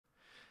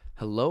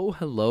Hello,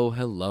 hello,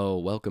 hello.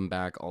 Welcome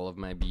back, all of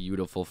my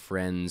beautiful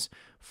friends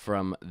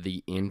from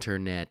the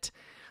internet.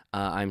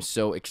 I'm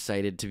so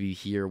excited to be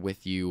here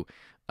with you,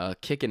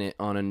 kicking it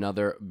on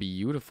another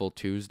beautiful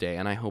Tuesday.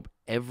 And I hope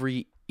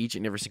each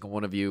and every single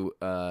one of you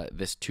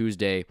this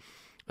Tuesday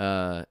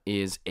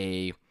is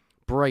a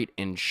bright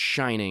and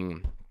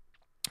shining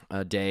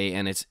day.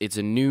 And it's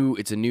a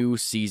new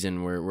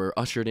season. We're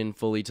ushered in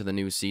fully to the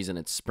new season.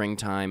 It's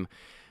springtime.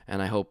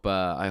 And I hope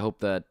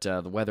that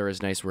the weather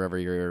is nice wherever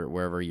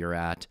you're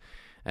at,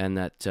 and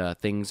that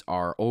things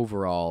are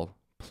overall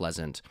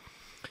pleasant.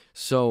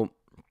 So,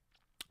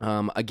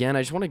 again,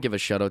 I just want to give a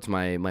shout out to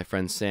my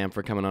friend Sam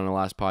for coming on the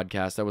last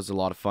podcast. That was a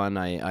lot of fun.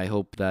 I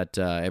hope that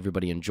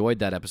everybody enjoyed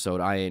that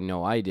episode. I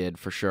know I did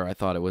for sure. I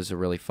thought it was a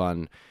really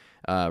fun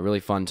time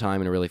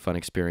and a really fun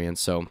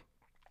experience. So,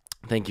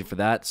 thank you for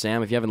that,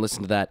 Sam. If you haven't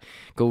listened to that,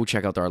 go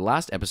check out our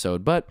last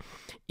episode. But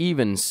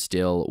even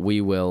still,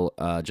 we will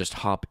just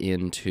hop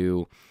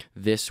into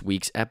this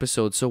week's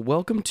episode. So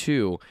welcome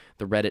to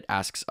the Reddit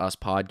Asks Us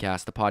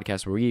podcast, the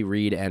podcast where we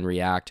read and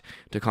react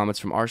to comments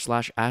from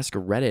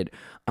r/Askreddit.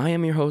 I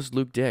am your host,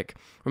 Luke Dick.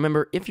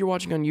 Remember, if you're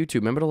watching on YouTube,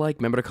 remember to like,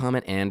 remember to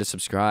comment, and to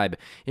subscribe.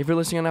 If you're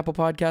listening on Apple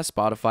Podcasts,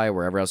 Spotify,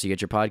 wherever else you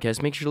get your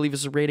podcasts, make sure to leave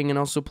us a rating, and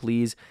also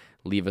please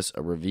leave us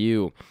a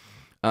review.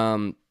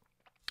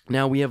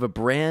 Now, we have a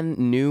brand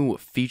new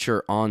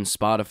feature on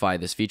Spotify.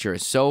 This feature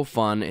is so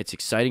fun, it's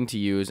exciting to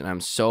use, and I'm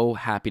so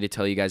happy to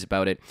tell you guys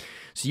about it.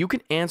 So you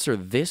can answer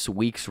this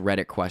week's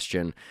Reddit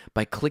question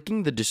by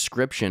clicking the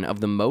description of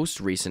the most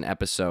recent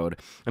episode.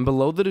 And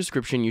below the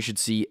description, you should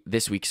see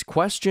this week's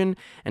question,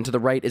 and to the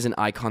right is a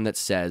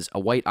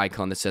white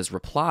icon that says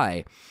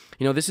reply.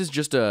 You know, this is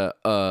just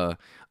a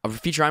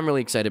feature I'm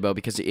really excited about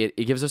because it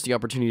gives us the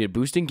opportunity to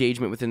boost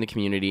engagement within the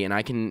community, and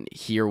I can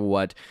hear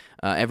what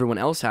everyone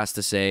else has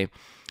to say.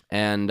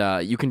 And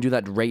you can do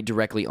that right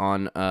directly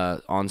on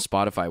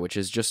Spotify, which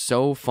is just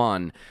so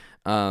fun.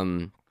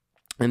 And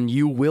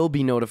you will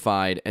be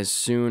notified as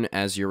soon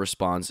as your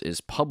response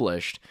is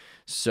published.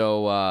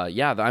 So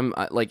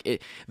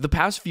the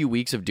past few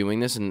weeks of doing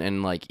this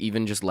and like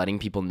even just letting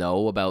people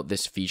know about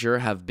this feature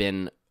have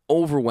been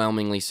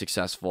overwhelmingly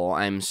successful.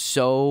 I'm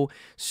so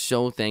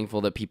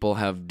thankful that people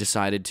have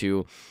decided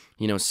to,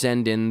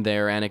 send in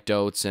their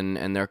anecdotes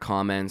and their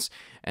comments,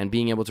 and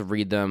being able to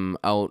read them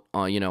out,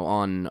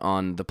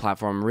 on the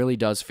platform really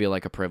does feel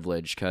like a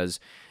privilege, because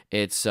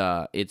it's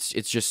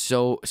just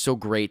so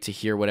great to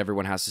hear what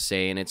everyone has to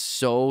say, and it's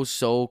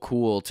so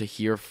cool to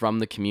hear from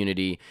the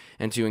community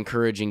and to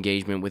encourage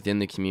engagement within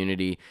the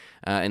community,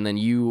 and then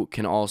you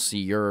can all see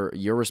your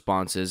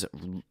responses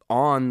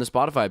on the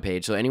Spotify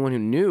page. So anyone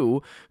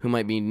who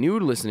might be new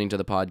to listening to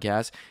the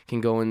podcast can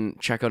go and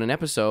check out an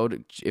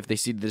episode. If they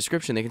see the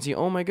description, they can see,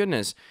 oh my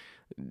goodness,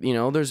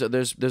 there's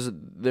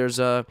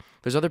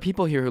other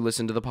people here who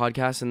listen to the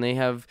podcast, and they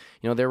have,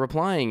 they're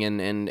replying,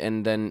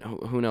 and then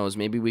who knows,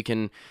 maybe we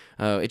can,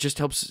 it just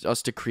helps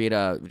us to create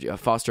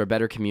foster a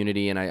better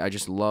community, and I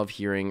just love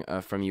hearing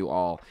from you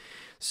all.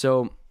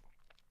 So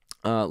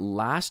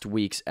last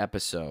week's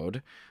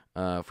episode,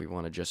 if we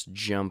want to just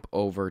jump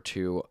over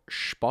to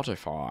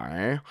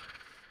Spotify,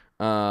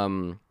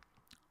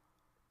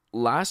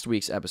 last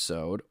week's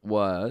episode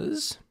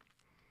was,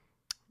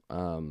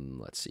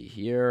 let's see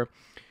here.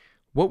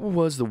 What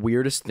was the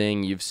weirdest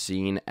thing you've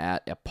seen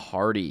at a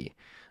party?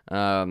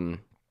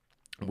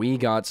 We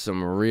got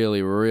some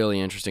really, really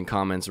interesting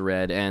comments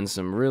read and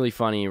some really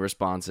funny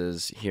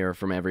responses here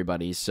from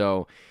everybody.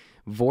 So,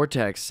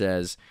 Vortex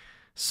says,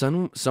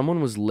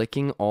 someone was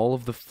licking all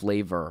of the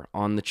flavor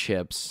on the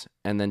chips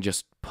and then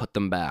just put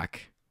them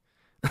back.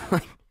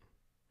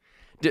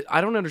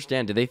 I don't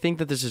understand. Do they think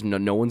that this is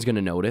no one's going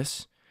to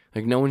notice?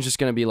 Like, no one's just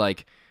going to be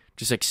like,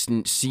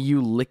 see you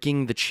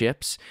licking the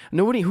chips?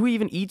 Nobody who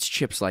even eats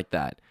chips like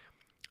that.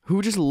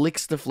 Who just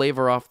licks the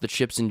flavor off the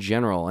chips in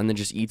general and then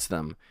just eats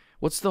them?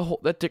 What's the whole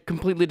that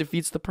completely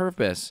defeats the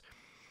purpose?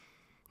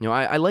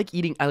 I like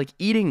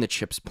eating the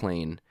chips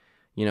plain,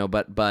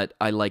 but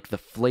I like the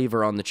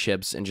flavor on the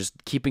chips and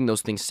just keeping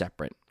those things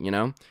separate,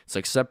 It's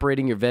like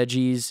separating your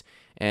veggies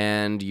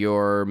and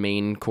your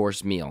main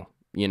course meal,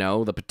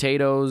 the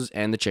potatoes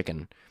and the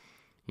chicken.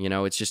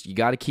 It's just you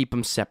got to keep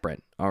them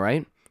separate, all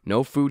right?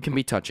 No food can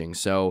be touching.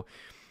 So,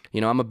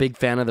 I'm a big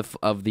fan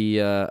of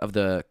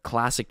the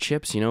classic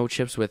chips.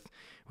 Chips with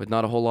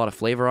not a whole lot of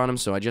flavor on them.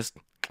 So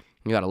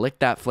you gotta lick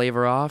that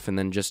flavor off, and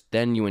then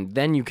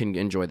you can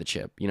enjoy the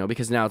chip.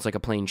 Because now it's like a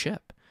plain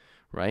chip,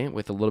 right,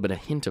 with a little bit of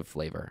hint of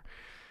flavor.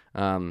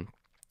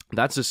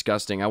 That's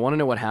disgusting. I want to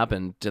know what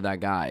happened to that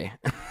guy.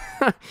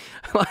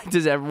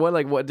 Did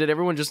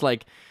everyone just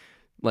like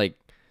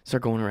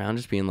start going around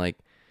just being like,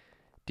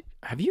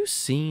 have you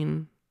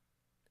seen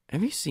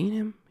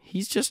him?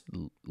 He's just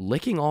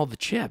licking all the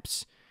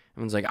chips.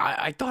 Everyone's like,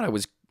 I thought I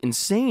was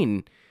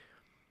insane.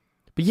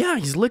 But yeah,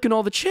 he's licking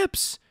all the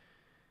chips.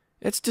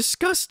 It's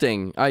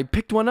disgusting. I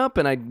picked one up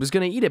and I was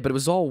going to eat it, but it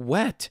was all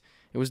wet.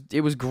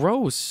 It was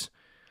gross.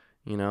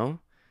 You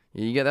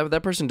get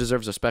that person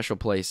deserves a special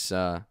place,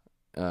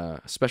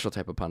 special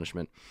type of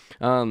punishment.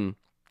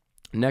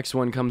 Next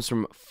one comes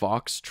from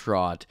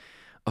Foxtrot.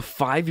 a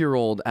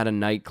 5-year-old at a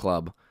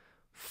nightclub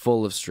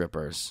full of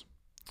strippers.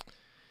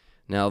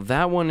 Now,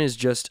 that one is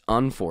just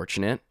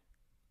unfortunate,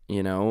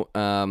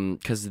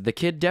 because the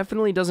kid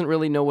definitely doesn't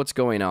really know what's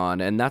going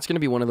on, and that's going to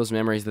be one of those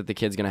memories that the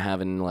kid's going to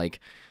have in,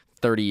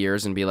 30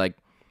 years and be like,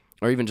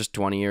 or even just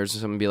 20 years or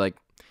something, be like,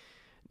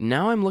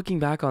 now I'm looking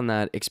back on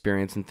that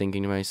experience and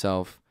thinking to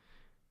myself,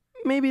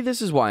 maybe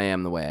this is why I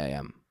am the way I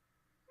am.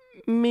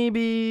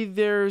 Maybe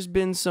there's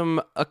been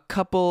a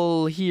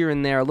couple here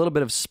and there, a little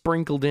bit of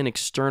sprinkled in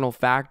external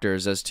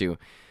factors as to,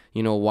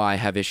 why I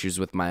have issues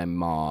with my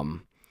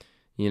mom.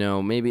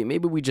 Maybe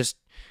we just,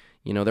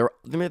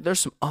 there's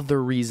some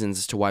other reasons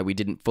as to why we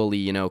didn't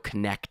fully,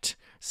 connect,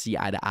 see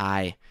eye to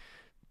eye.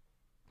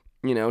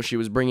 She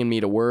was bringing me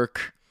to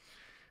work.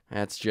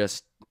 That's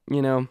just,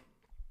 not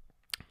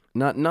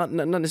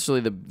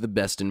necessarily the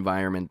best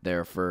environment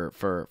there for a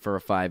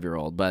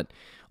 5-year-old, but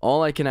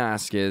all I can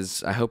ask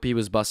is I hope he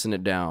was busting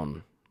it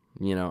down.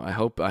 I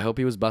hope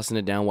he was busting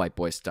it down white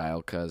boy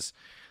style, cuz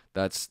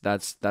that's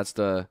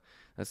the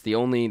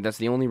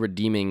only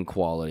redeeming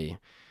quality.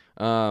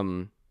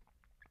 Then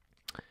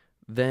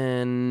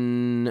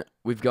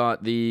we've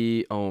got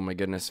oh my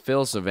goodness,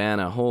 Phil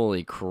Savannah.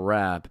 Holy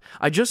crap.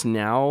 I just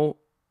now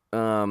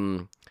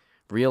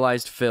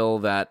realized, Phil,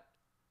 that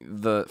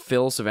the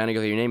Phil Savannah,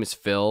 your name is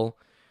Phil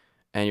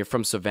and you're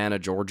from Savannah,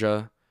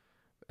 Georgia.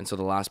 And so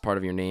the last part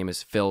of your name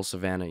is Phil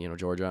Savannah,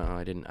 Georgia. Oh,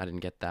 I didn't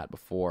get that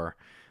before.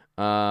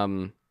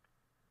 So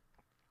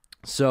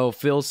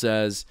Phil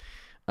says,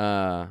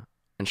 and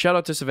shout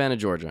out to Savannah,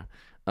 Georgia.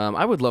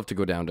 I would love to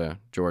go down to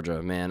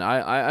Georgia, man.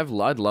 I'd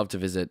love to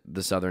visit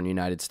the southern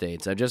United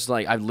States.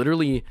 I've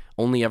literally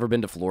only ever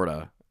been to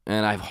Florida,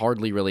 and I've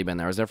hardly really been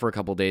there. I was there for a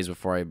couple days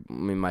before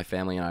my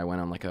family and I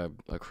went on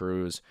a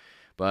cruise.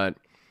 But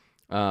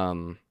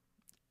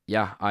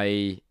yeah,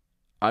 I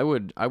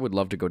would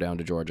love to go down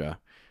to Georgia.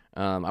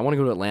 I want to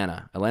go to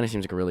Atlanta. Atlanta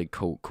seems like a really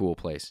cool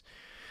place.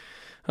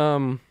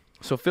 So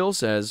Phil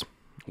says,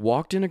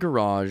 walked in a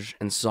garage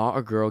and saw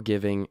a girl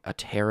giving a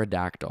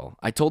pterodactyl.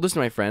 I told this to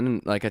my friend,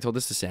 and I told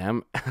this to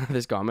Sam,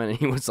 this comment, and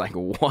he was like,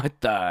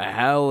 what the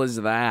hell is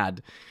that?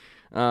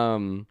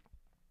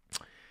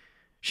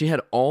 She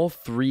had all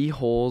 3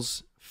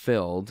 holes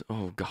filled.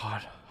 Oh,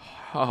 God.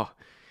 Oh.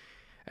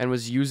 And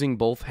was using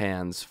both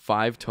hands,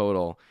 5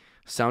 total.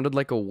 Sounded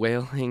like a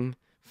wailing,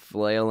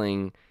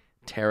 flailing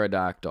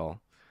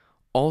pterodactyl.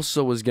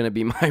 Also was going to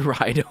be my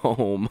ride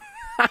home.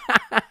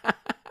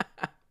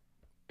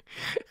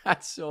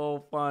 That's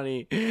so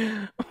funny.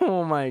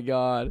 Oh my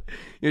God.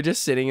 You're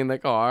just sitting in the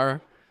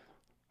car.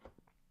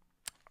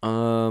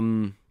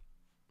 So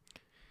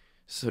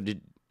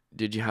did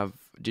you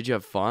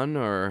have fun,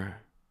 or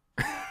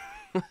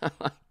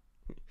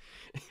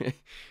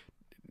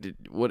did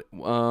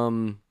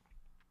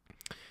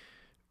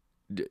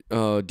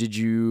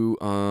you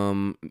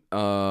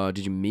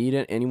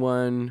meet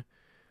anyone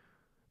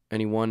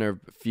or a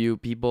few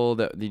people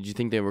did you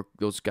think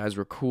those guys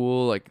were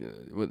cool?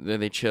 Were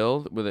they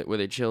chill? Were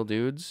they chill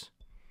dudes?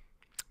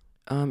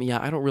 Yeah,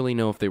 I don't really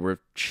know if they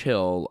were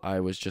chill. I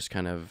was just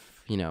kind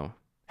of,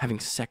 having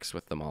sex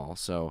with them all.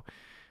 So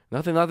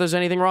not there's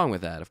anything wrong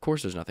with that. Of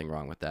course there's nothing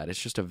wrong with that. It's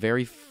just a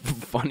very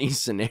funny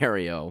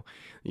scenario.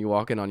 You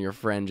walk in on your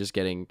friend just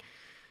getting,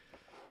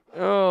 I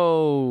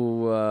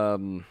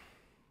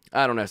don't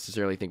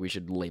necessarily think we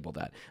should label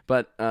that,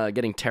 but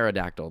getting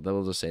pterodactyl,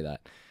 we'll just say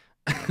that.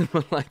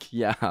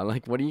 Yeah,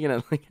 what are you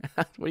gonna say?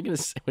 What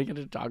are you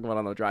gonna talk about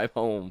on the drive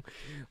home?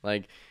 Yeah,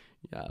 it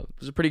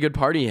was a pretty good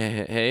party.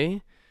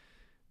 Hey,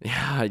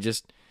 yeah,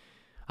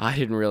 I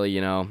didn't really,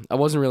 I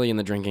wasn't really in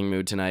the drinking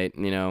mood tonight.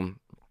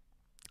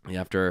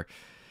 After,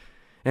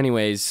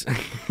 anyways,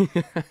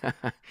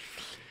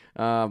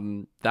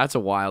 that's a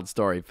wild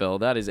story, Phil.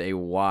 That is a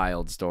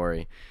wild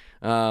story.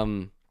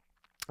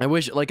 I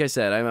wish, like I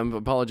said, I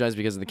apologize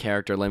because of the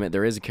character limit.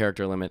 There is a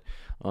character limit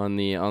on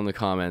the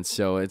comments,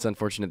 so it's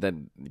unfortunate that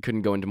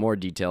couldn't go into more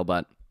detail.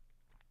 But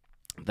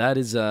that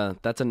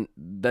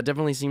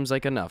definitely seems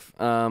like enough.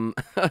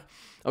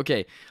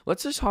 Okay,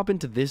 let's just hop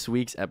into this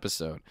week's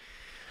episode.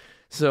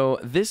 So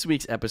this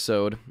week's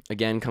episode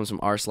again comes from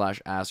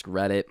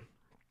r/Askreddit.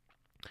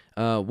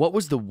 What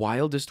was the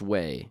wildest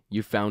way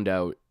you found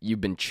out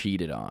you've been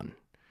cheated on?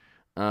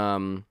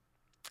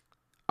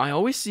 I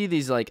always see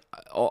these those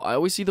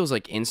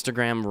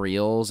Instagram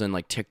reels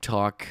and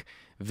TikTok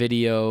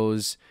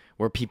videos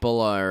where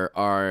people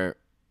are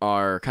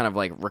kind of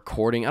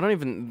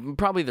recording.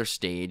 Probably they're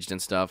staged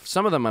and stuff.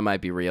 Some of them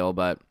might be real,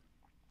 but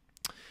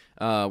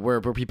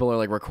where people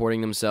are recording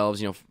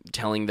themselves,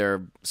 telling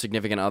their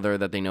significant other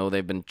that they know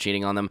they've been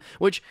cheating on them,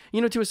 which,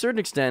 to a certain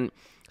extent,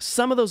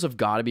 some of those have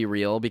got to be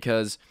real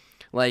because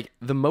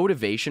the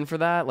motivation for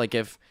that, I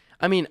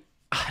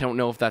don't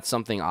know if that's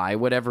something I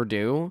would ever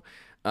do.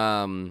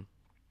 But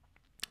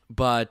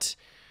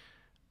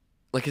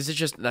is it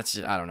just,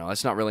 I don't know.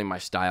 It's not really my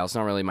style. It's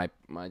not really my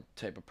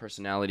type of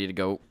personality to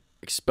go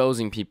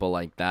exposing people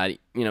like that.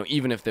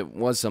 Even if it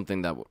was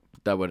something that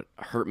would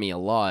hurt me a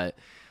lot.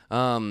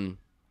 I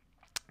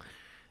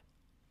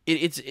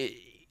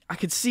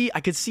could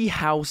see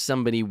how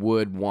somebody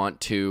would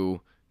want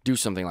to do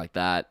something like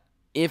that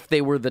if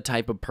they were the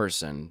type of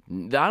person.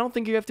 I don't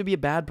think you have to be a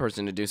bad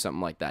person to do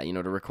something like that,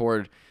 to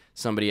record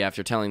somebody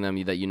after telling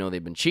them that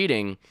they've been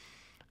cheating.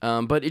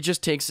 But it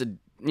just takes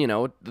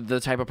the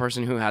type of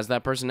person who has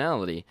that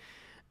personality.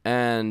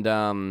 And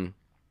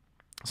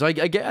so I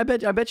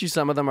bet you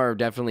some of them are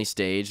definitely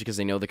staged because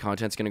they know the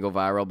content's going to go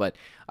viral, but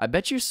I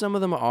bet you some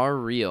of them are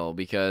real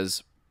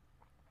because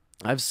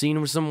I've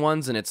seen some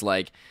ones and it's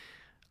like,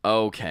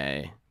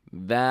 okay,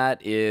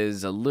 that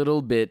is a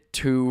little bit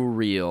too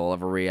real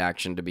of a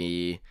reaction to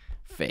be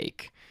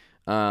fake,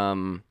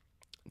 to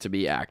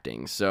be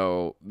acting.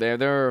 So there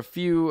are a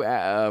few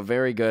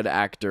very good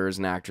actors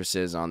and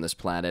actresses on this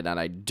planet, and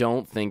I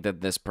don't think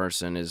that this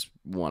person is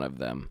one of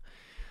them.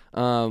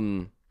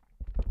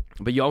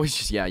 But you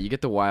always you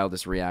get the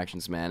wildest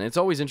reactions, man. And it's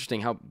always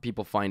interesting how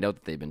people find out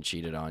that they've been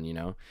cheated on,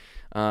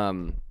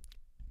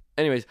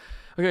 Anyways,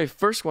 okay,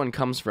 first one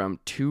comes from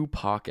Two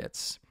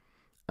Pockets.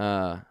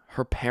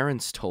 Her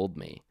parents told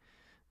me.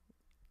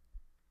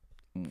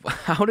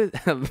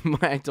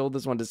 I told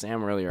this one to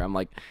Sam earlier. I'm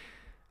like,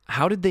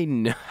 how did they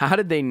know? How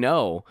did they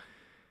know?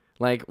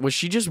 Like, was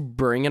she just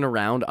bringing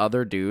around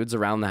other dudes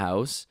around the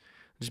house?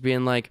 Just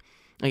being like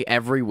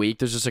every week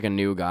there's just like a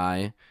new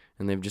guy.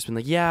 And they've just been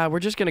like, yeah, we're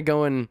just going to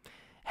go and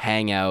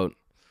hang out.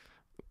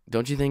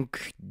 Don't you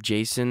think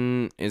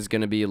Jason is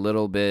going to be a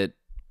little bit,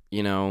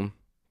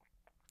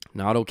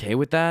 not okay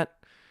with that?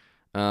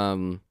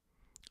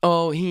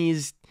 Oh,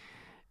 he's,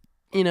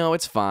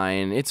 it's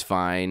fine. It's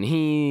fine.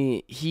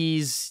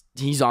 He's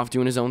off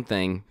doing his own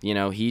thing.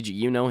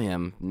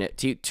 Him.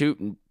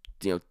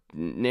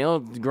 Nail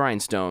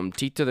grindstone,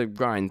 teeth to the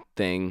grind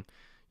thing.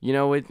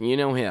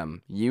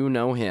 Him.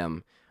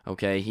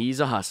 Okay, he's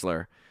a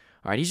hustler.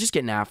 All right, he's just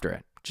getting after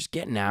it.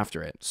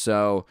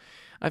 So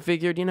I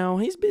figured,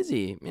 he's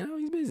busy.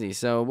 He's busy.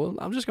 So,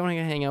 I'm just going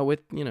to hang out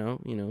with,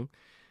 and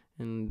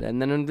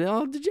then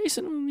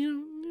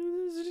Jason,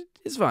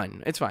 it's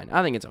fine. It's fine.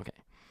 I think it's okay.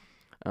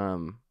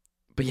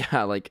 But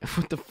yeah, like,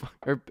 what the fuck?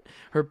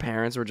 Her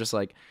parents were just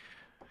like,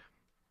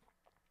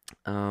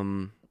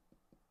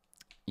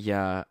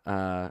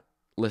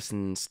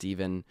 listen,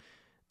 Steven,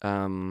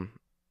 our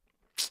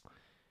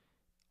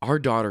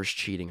daughter's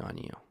cheating on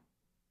you.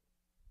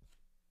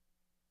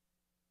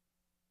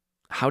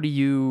 How do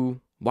you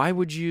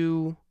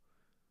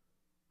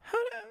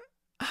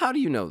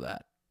know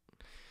that?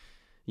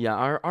 Yeah,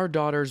 our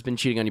daughter's been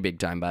cheating on you big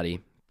time, buddy.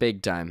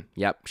 Big time.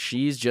 Yep.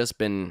 She's just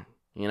been,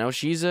 she gets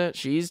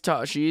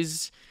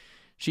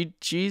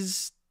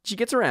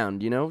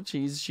around,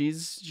 she's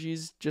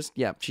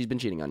been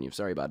cheating on you.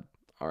 Sorry, bud.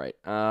 All right.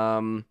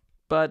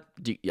 But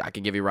I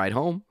can give you a ride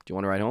home. Do you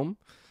want to ride home?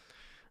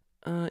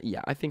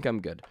 Yeah, I think I'm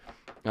good.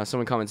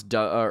 Someone comments,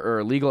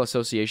 or Legal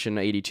Association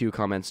 82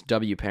 comments,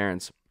 W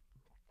parents.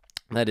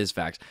 That is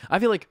facts. I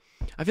feel like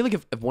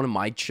if one of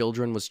my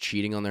children was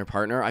cheating on their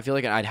partner, I feel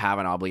like I'd have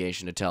an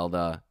obligation to tell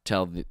the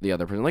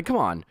other person. Like, come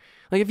on.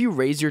 Like, if you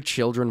raise your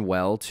children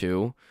well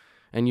too,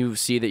 and you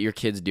see that your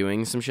kid's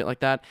doing some shit like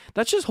that,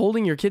 that's just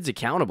holding your kids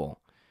accountable,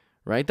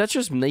 right? That's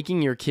just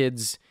making your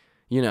kids,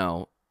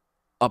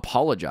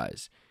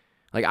 apologize.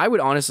 Like, I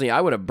would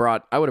have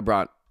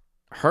brought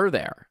her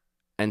there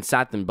and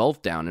sat them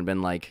both down and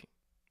been like,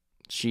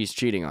 she's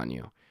cheating on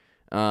you,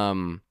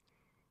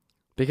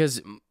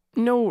 because.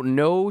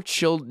 No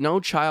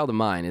child of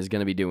mine is going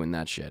to be doing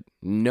that shit.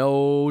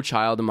 No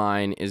child of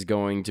mine is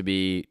going to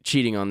be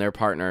cheating on their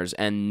partners,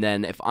 and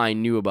then if I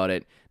knew about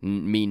it,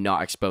 me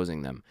not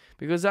exposing them.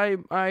 Because I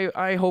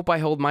hope I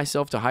hold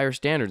myself to higher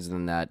standards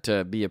than that,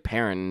 to be a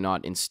parent and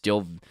not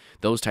instill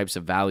those types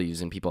of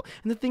values in people.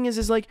 And the thing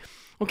is like,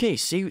 okay,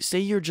 say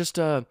you're just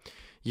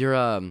you're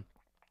a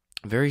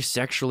very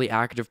sexually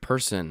active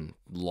person.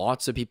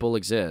 Lots of people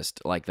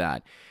exist like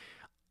that.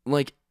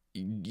 Like,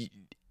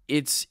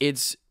 it's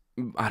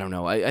I don't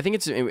know. I think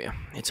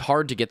it's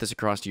hard to get this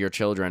across to your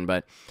children,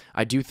 but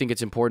I do think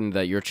it's important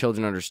that your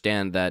children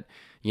understand that,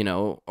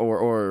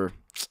 or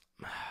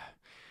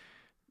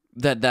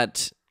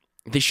that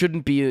they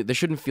shouldn't feel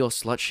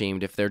slut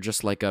shamed if they're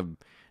just like a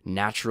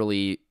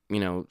naturally,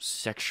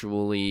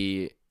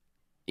 sexually,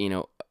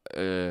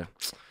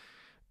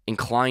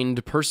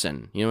 inclined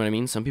person. You know what I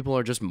mean? Some people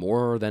are just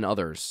more than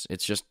others.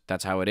 It's just,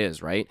 that's how it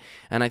is, right?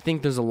 And I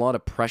think there's a lot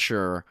of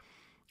pressure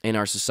in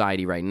our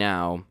society right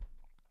now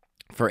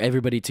for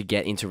everybody to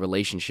get into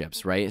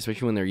relationships, right?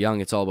 Especially when they're young,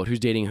 it's all about who's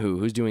dating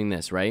who's doing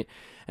this, right?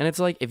 And it's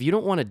like, if you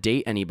don't want to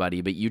date anybody,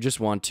 but you just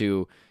want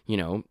to,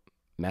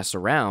 mess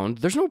around,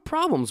 there's no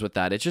problems with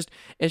that. It's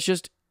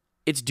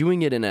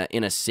doing it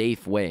in a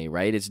safe way,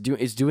 right? It's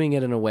doing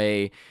it in a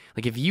way,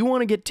 like, if you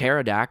want to get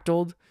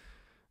pterodactyled,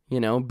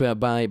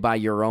 by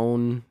your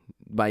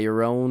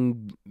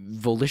own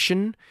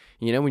volition,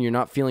 when you're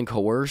not feeling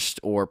coerced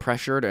or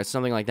pressured or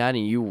something like that,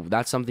 and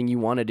that's something you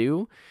want to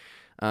do,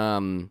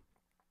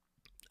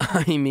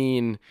 I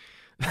mean,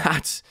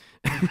 that's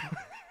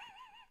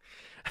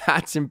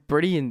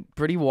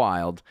pretty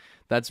wild.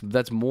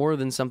 That's more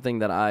than something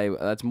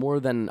that's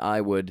more than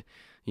I would,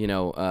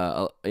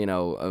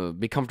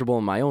 be comfortable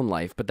in my own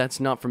life, but that's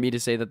not for me to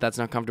say that that's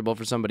not comfortable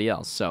for somebody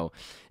else. So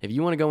if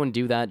you want to go and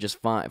do that,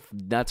 just fine,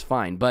 that's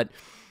fine. But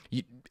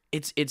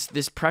it's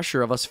this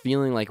pressure of us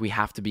feeling like we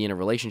have to be in a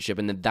relationship,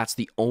 and that's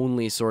the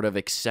only sort of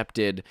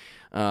accepted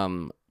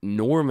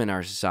norm in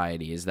our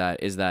society is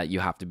that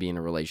you have to be in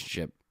a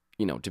relationship,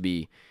 to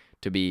be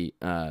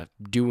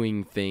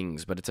doing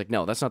things. But it's like,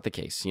 no, that's not the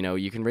case.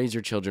 You can raise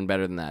your children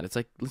better than that. It's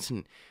like,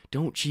 listen,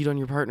 don't cheat on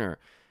your partner.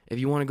 If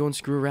you want to go and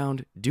screw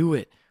around, do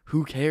it.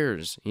 Who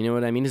cares? You know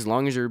what I mean? As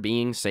long as you're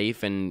being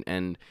safe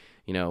and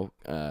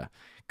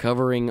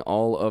covering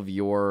all of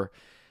your,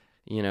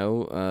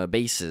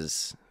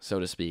 bases, so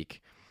to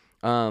speak.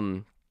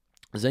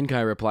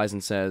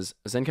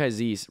 Zenkai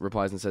Z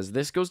replies and says,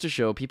 this goes to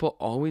show people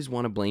always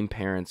want to blame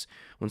parents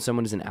when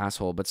someone is an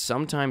asshole, but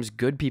sometimes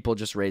good people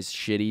just raise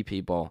shitty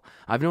people.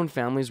 I've known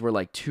families where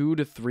like 2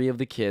 to 3 of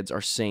the kids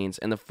are saints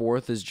and the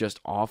 4th is just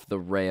off the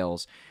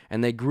rails,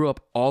 and they grew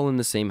up all in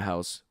the same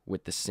house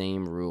with the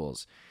same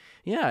rules.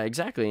 Yeah,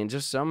 exactly. And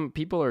just some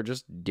people are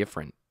just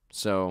different.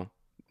 So,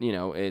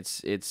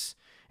 it's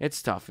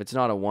tough. It's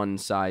not a one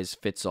size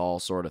fits all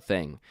sort of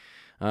thing.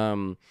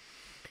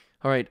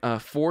 All right,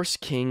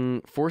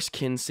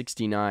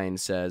 ForceKin69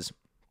 says,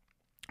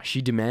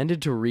 she demanded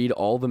to read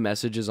all the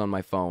messages on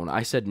my phone.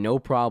 I said no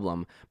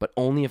problem, but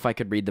only if I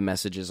could read the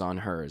messages on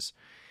hers.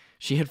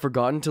 She had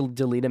forgotten to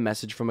delete a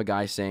message from a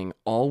guy saying,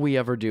 all we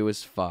ever do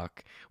is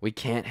fuck. We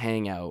can't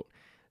hang out.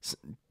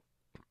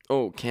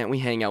 Can't we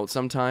hang out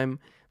sometime?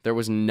 There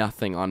was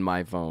nothing on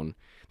my phone.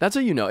 That's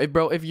how you know.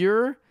 If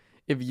your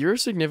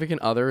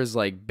significant other is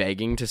like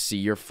begging to see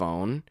your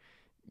phone,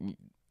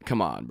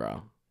 come on,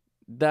 bro.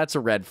 That's a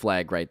red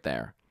flag right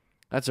there.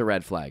 That's a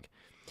red flag.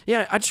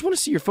 Yeah, I just want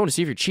to see your phone to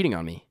see if you're cheating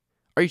on me.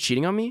 Are you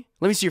cheating on me?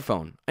 Let me see your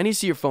phone. I need to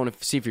see your phone to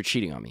see if you're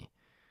cheating on me.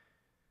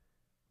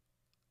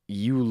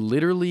 You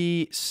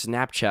literally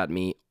Snapchat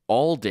me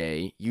all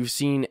day. You've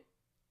seen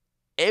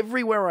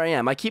everywhere I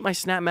am. I keep my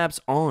Snap Maps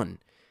on,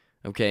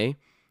 okay?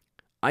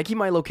 I keep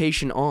my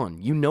location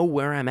on. You know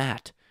where I'm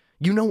at.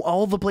 You know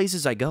all the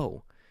places I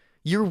go.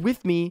 You're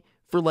with me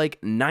for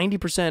like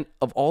 90%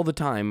 of all the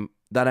time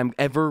that I'm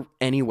ever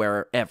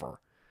anywhere ever.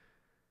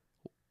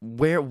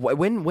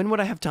 When would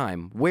I have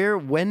time?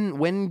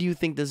 When do you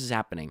think this is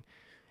happening?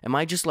 Am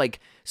I just like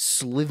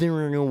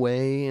slithering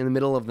away in the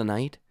middle of the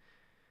night?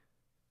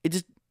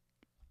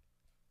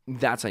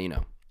 That's how you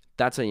know.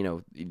 That's how you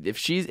know. If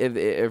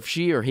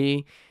she or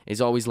he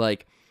is always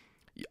like,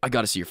 I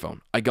gotta see your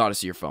phone. I gotta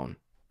see your phone.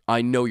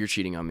 I know you're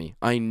cheating on me.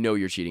 I know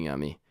you're cheating on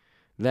me.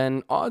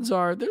 Then odds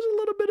are there's a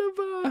little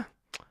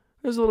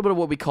bit of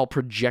what we call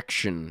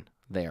projection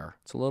there.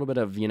 It's a little bit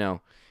of,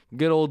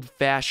 good old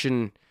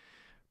fashioned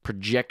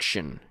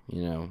projection,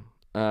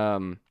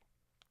 But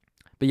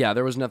yeah,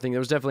 there was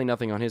definitely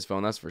nothing on his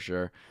phone, that's for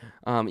sure.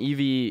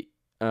 Evie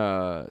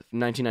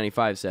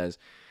 1995 says,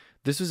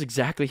 this was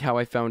exactly how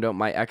I found out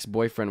my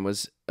ex-boyfriend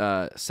was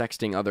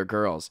sexting other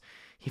girls.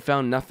 He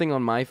found nothing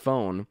on my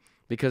phone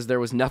because there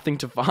was nothing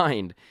to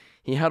find.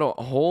 He had a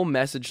whole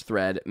message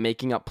thread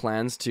making up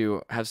plans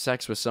to have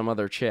sex with some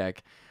other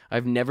chick.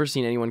 I've never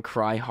seen anyone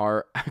cry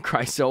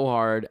so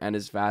hard and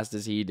as fast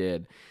as he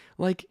did.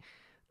 Like,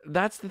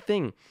 that's the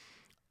thing.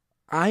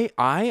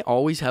 I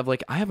always have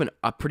I have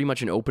a pretty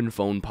much an open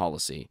phone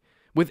policy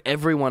with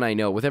everyone I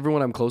know, with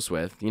everyone I'm close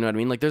with. You know what I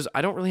mean? Like,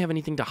 I don't really have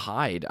anything to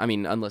hide. I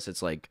mean, unless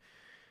it's like,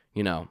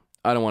 I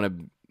don't want to.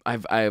 I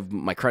have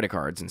my credit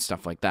cards and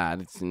stuff like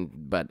that.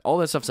 But all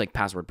that stuff's like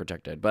password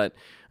protected. But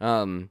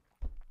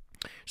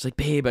she's like,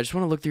 babe, I just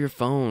want to look through your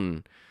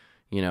phone.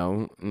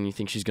 And you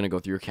think she's going to go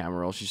through your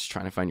camera roll. She's just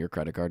trying to find your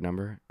credit card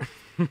number.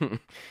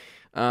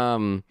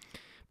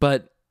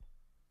 But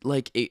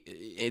like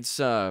it's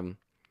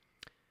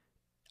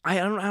I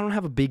don't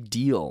have a big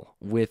deal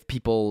with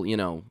people,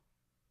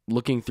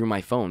 looking through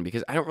my phone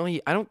because I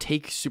don't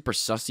take super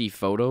sussy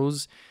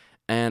photos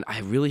and I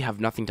really have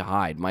nothing to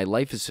hide. My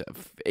life is,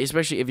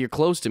 especially if you're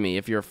close to me,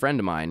 if you're a friend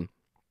of mine,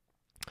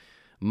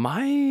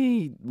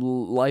 my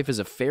life is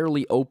a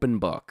fairly open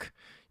book.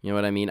 You know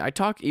what I mean? I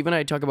talk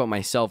about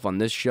myself on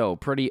this show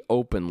pretty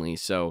openly.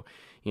 So,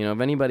 if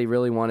anybody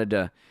really wanted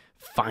to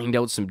find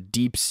out some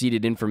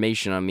deep-seated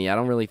information on me, I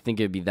don't really think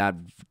it'd be that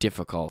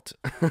difficult.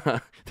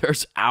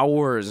 There's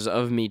hours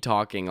of me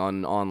talking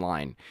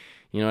online.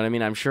 You know what I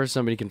mean? I'm sure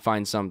somebody can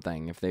find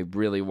something if they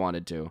really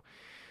wanted to.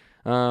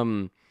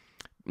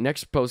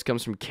 Next post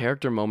comes from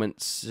Character Moment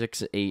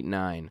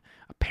 689.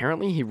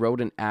 Apparently, he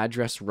wrote an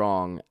address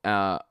wrong,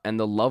 and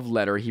the love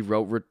letter he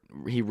wrote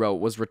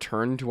was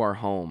returned to our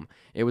home.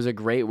 It was a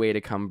great way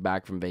to come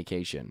back from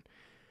vacation.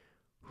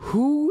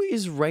 Who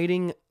is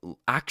writing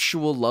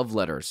actual love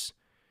letters,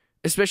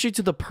 especially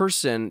to the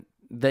person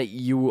that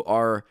you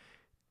are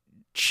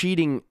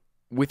cheating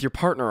with your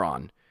partner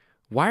on?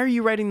 Why are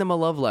you writing them a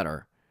love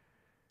letter?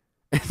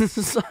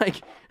 It's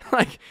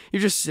like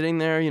you're just sitting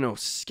there,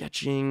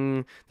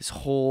 sketching this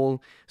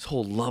whole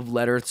love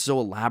letter. It's so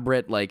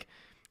elaborate. Like,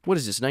 what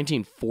is this,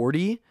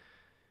 1940?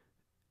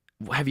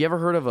 Have you ever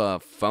heard of a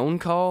phone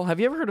call? Have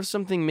you ever heard of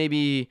something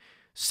maybe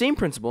same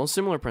principle,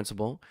 similar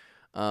principle,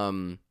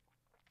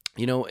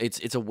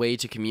 it's a way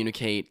to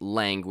communicate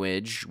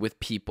language with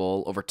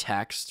people over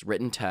text,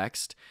 written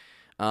text,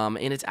 and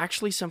it's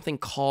actually something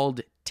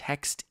called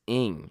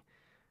texting,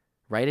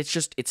 right?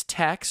 It's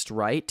text,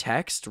 right?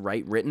 Text,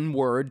 right? Written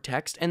word,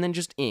 text, and then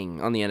just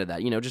ing on the end of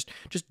that.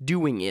 Just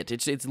doing it.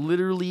 It's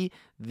literally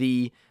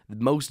the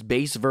most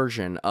base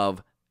version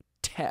of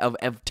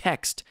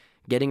text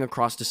getting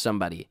across to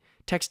somebody.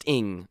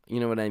 Texting, you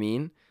know what I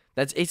mean?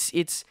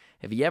 It's.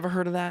 Have you ever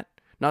heard of that?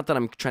 Not that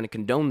I'm trying to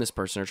condone this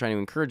person or trying to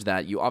encourage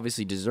that. You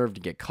obviously deserve to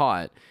get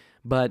caught,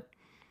 but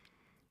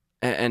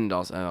and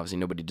also obviously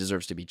nobody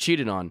deserves to be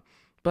cheated on.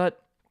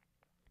 But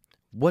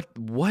why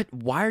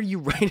are you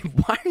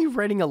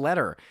writing a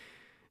letter?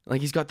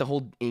 Like, he's got the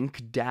whole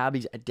ink dab.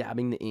 He's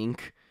dabbing the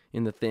ink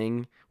in the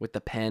thing with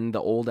the pen,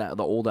 the old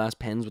ass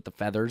pens with the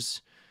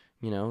feathers.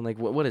 Like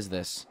what is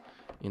this?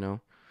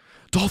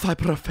 Doth I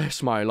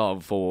profess my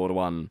love for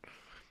one?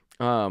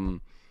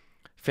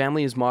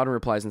 Family is Modern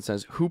replies and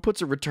says, "Who puts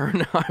a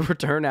return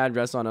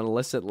address on an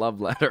illicit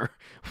love letter?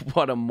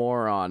 What a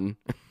moron!"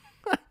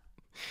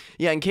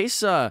 Yeah, in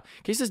case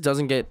this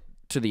doesn't get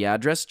to the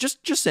address,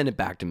 just send it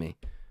back to me.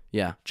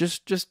 Yeah,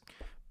 just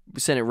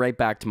send it right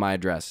back to my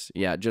address.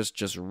 Yeah,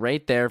 just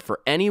right there for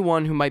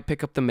anyone who might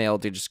pick up the mail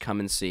to just come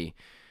and see.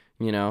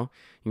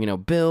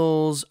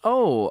 Bills.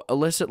 Oh,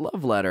 illicit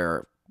love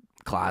letter.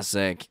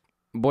 Classic.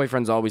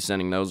 Boyfriend's always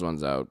sending those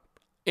ones out.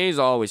 He's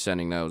always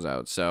sending those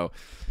out. So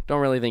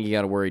don't really think you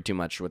got to worry too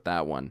much with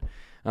that one.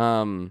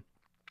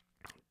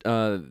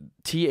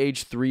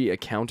 TH3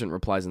 accountant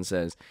replies and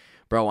says,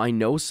 "Bro, I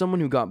know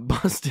someone who got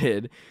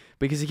busted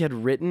because he had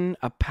written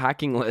a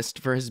packing list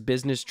for his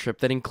business trip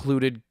that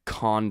included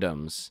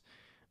condoms."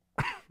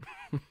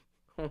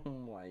 Oh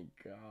my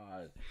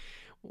God.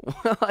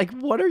 Like,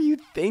 what are you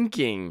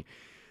thinking?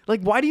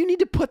 Like, why do you need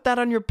to put that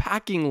on your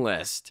packing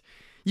list?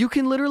 You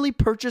can literally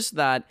purchase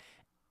that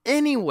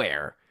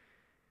anywhere.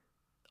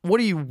 What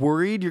are you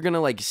worried? You're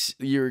gonna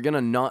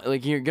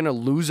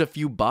lose a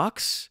few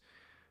bucks?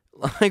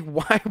 Like,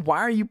 why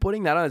are you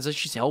putting that on? It's like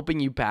she's helping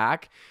you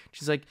pack.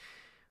 She's like,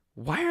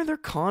 why are there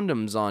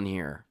condoms on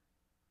here?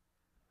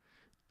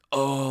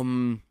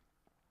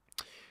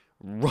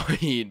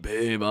 Right,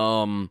 babe.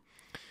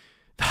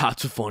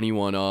 That's a funny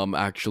one.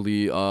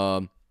 Actually,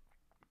 that,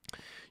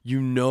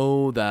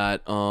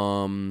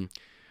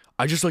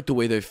 I just like the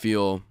way they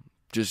feel.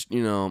 Just,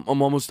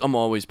 I'm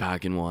always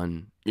packing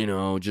one,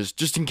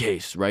 just in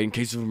case, right? In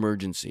case of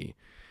emergency,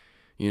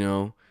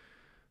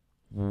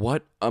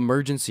 What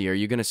emergency? Are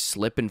you going to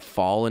slip and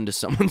fall into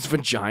someone's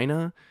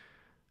vagina?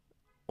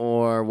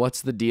 Or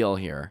what's the deal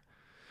here?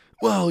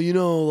 Well,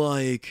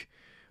 like,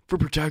 for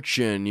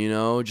protection,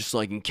 just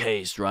like in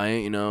case,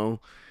 right?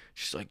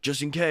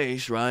 Just in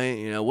case,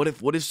 right? What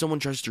if someone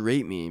tries to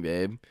rape me,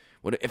 babe?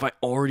 What if I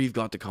already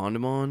got the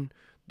condom on?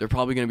 They're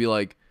probably going to be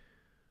like,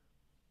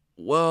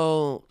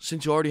 well,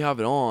 since you already have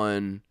it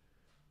on,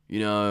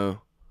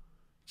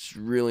 it's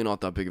really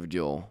not that big of a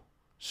deal.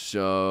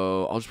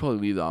 So I'll just probably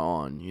leave that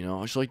on,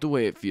 I just like the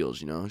way it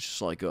feels, It's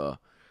just like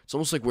it's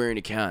almost like wearing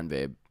a can,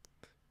 babe.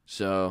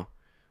 So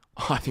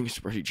I think it's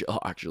pretty chill,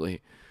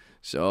 actually.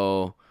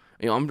 So,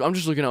 I'm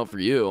just looking out for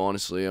you,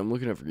 honestly. I'm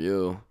looking out for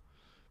you,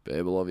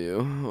 babe. I love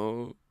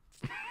you.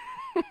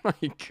 Oh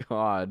my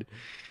God.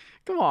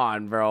 Come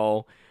on,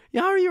 bro.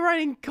 How are you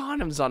writing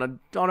condoms on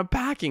a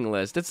packing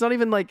list? It's not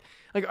even like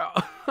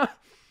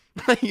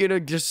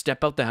just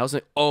step out the house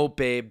and, oh,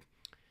 babe,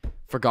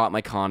 forgot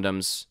my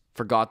condoms.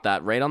 Forgot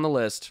that right on the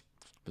list.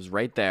 It was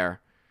right there.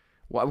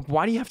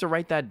 Why do you have to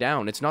write that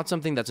down? It's not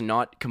something that's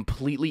not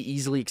completely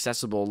easily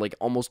accessible, like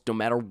almost no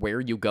matter where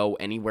you go,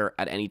 anywhere,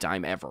 at any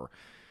time, ever.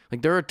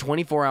 Like, there are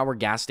 24-hour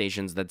gas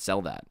stations that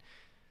sell that.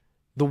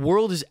 The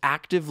world is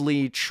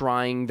actively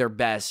trying their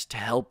best to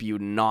help you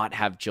not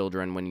have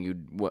children when you,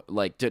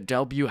 to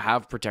help you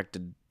have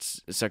protected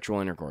sexual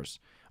intercourse.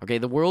 Okay,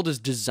 the world is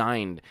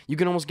designed. You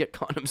can almost get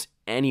condoms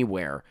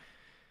anywhere.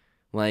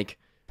 Like,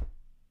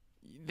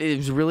 it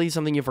was really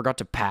something you forgot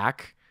to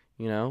pack,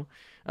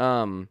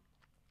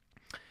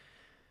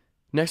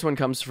 Next one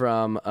comes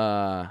from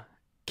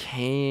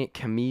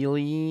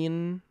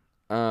Chameleon,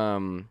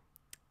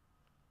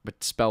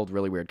 but spelled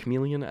really weird.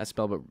 Chameleon,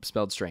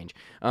 spelled strange.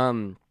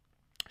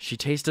 She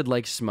tasted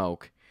like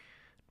smoke,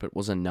 but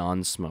was a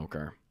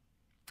non-smoker.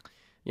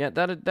 Yeah,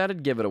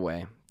 that'd give it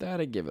away.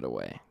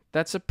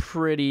 That's a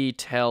pretty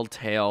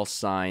telltale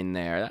sign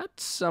there. That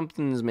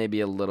something's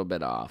maybe a little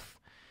bit off.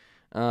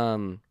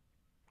 But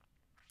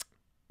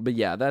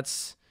yeah,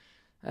 that's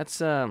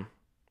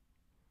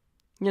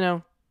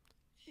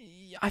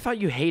I thought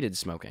you hated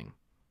smoking.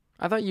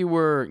 I thought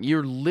you're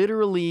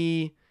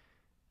literally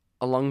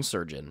a lung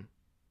surgeon.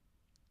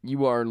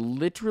 You are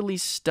literally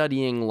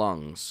studying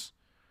lungs.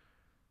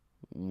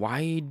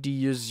 Why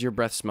does your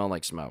breath smell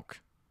like smoke?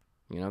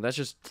 That's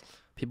just,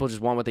 people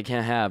just want what they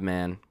can't have,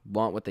 man.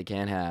 Want what they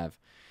can't have.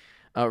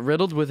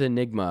 Riddled with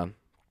enigma.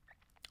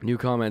 New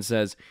comment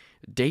says,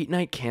 date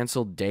night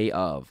canceled day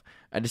of.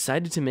 I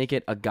decided to make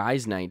it a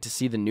guy's night to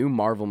see the new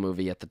Marvel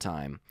movie at the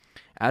time.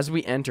 As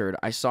we entered,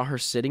 I saw her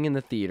sitting in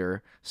the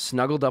theater,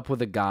 snuggled up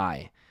with a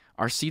guy.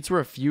 Our seats were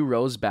a few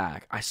rows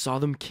back. I saw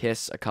them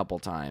kiss a couple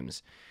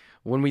times.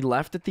 When we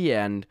left at the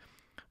end,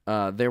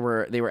 they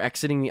were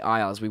exiting the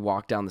aisle as we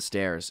walked down the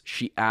stairs.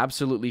 She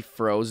absolutely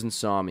froze and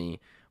saw me,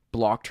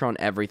 blocked her on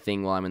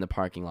everything while I'm in the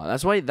parking lot.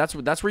 That's where you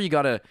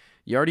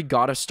already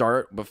gotta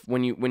start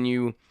when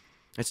you.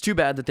 It's too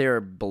bad that they're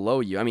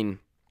below you. I mean,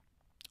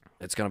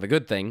 it's kind of a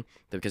good thing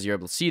because you're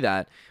able to see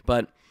that.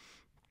 But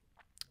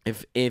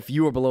if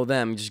you were below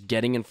them, just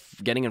getting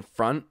in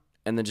front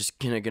and then just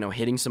kind of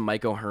hitting some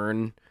Mike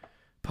O'Hearn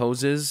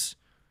poses,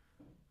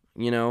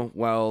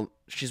 while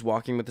she's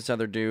walking with this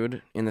other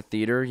dude in the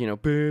theater,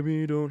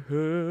 baby, don't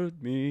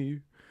hurt me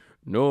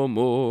no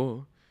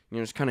more.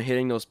 Just kind of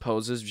hitting those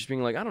poses, just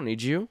being like, I don't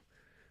need you.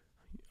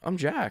 I'm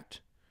jacked.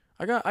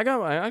 I got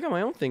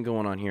my own thing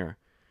going on here.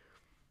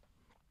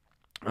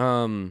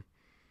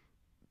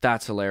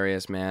 That's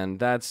hilarious, man.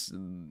 That's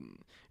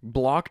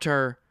blocked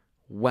her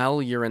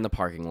while you're in the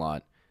parking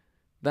lot.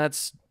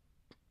 That's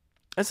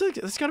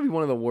gotta be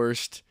one of the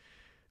worst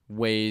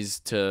ways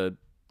to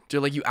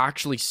like, you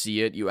actually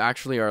see it. You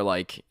actually are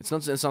like, it's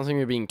not something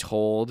you're being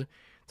told.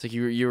 It's like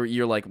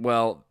you're like,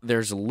 well,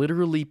 there's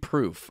literally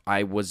proof.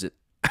 I was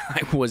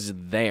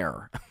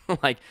there.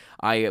 Like,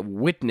 I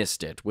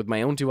witnessed it with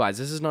my own two eyes.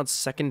 This is not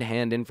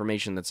secondhand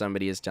information that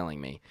somebody is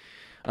telling me.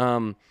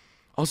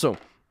 Also,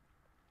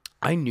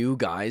 I knew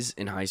guys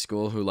in high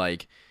school who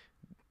like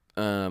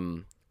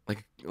guys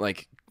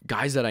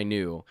that I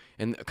knew,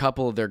 and a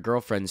couple of their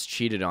girlfriends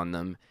cheated on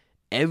them.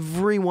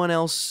 Everyone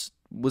else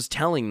was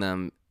telling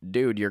them,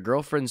 dude, your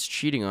girlfriend's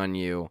cheating on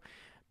you.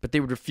 But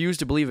they would refuse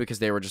to believe it because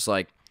they were just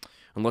like,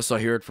 unless I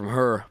hear it from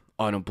her,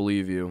 I don't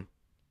believe you.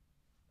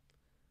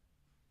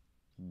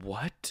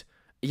 What?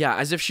 Yeah,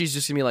 as if she's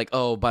just gonna be like,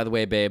 oh, by the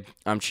way, babe,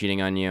 I'm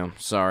cheating on you.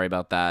 Sorry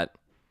about that.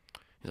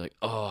 You're like,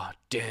 oh,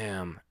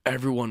 damn,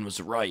 everyone was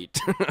right.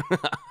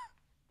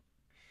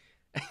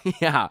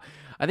 Yeah,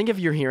 I think if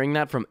you're hearing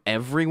that from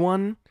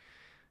everyone,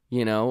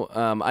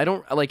 I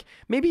don't, like,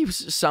 maybe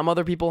some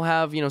other people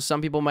have,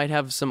 some people might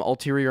have some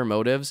ulterior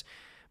motives,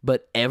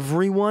 but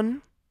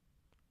everyone,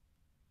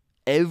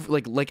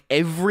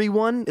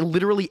 everyone,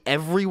 literally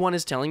everyone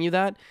is telling you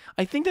that.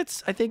 I think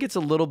it's a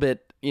little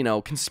bit,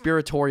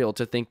 conspiratorial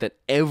to think that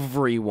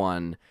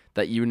everyone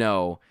that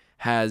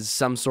has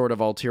some sort of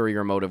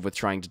ulterior motive with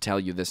trying to tell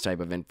you this type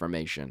of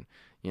information.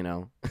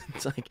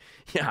 It's like,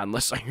 yeah,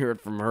 unless I hear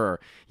it from her.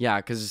 Yeah,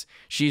 because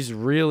she's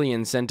really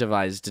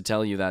incentivized to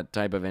tell you that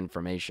type of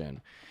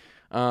information.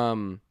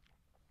 And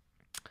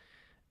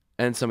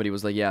somebody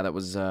was like, yeah, that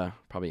was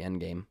probably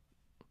Endgame.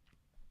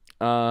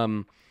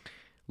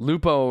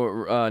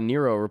 Lupo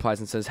Nero replies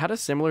and says, had a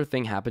similar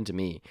thing happen to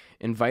me.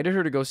 Invited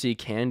her to go see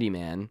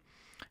Candyman.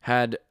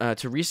 Had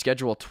to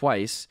reschedule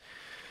twice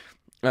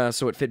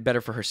so it fit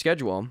better for her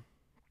schedule.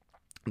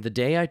 The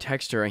day I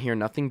text her, I hear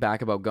nothing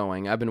back about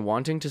going. I've been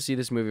wanting to see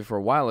this movie for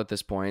a while at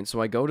this point,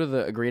 so I go to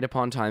the agreed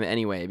upon time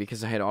anyway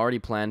because I had already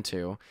planned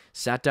to.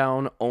 Sat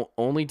down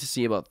only to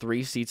see about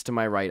 3 seats to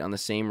my right on the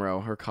same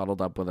row, her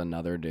cuddled up with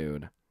another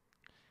dude.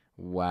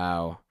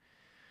 Wow.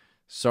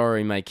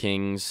 Sorry, my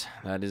kings.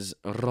 That is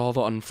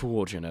rather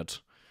unfortunate.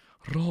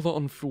 Rather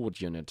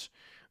unfortunate.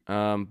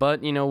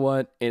 But you know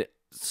what?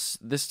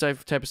 This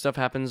type of stuff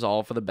happens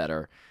all for the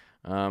better.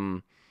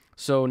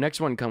 So next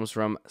one comes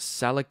from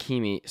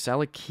Salakelmi.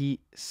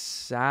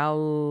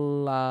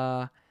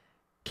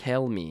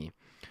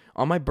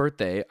 On my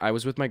birthday, I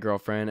was with my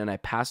girlfriend and I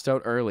passed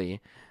out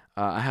early.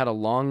 I had a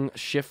long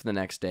shift the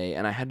next day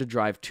and I had to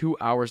drive 2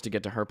 hours to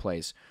get to her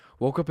place.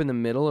 Woke up in the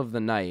middle of the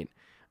night,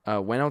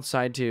 went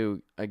outside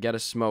to get a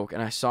smoke,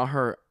 and I saw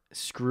her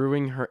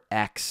screwing her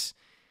ex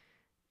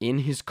in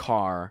his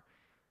car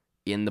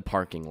in the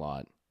parking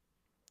lot.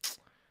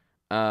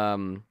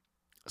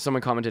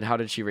 Someone commented, how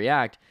did she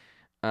react?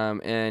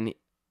 And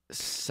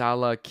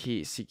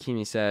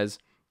Salakimi says,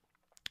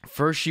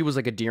 first she was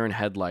like a deer in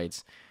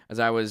headlights, as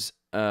I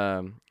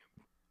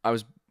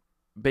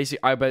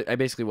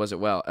basically was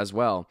as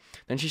well.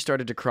 Then she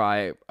started to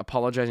cry,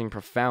 apologizing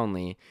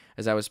profoundly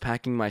as I was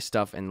packing my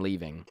stuff and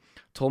leaving.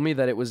 Told me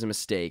that it was a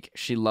mistake.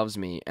 She loves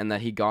me, and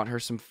that he got her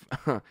some,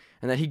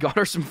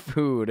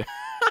 food.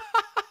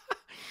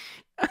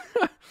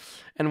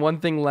 And one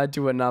thing led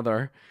to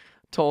another.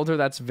 Told her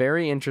that's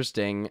very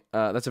interesting.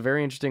 That's a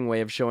very interesting way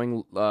of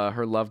showing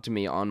her love to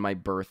me on my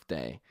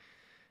birthday.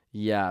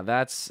 Yeah,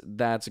 that's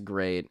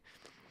great.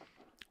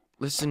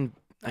 Listen,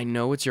 I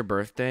know it's your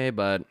birthday,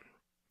 but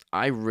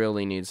I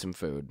really need some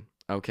food,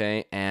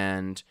 okay?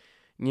 And,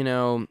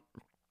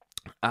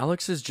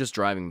 Alex is just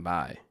driving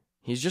by.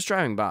 He's just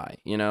driving by,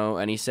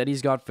 and he said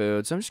he's got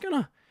food, so I'm just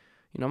gonna,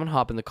 I'm gonna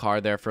hop in the car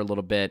there for a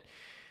little bit,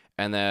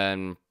 and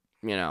then,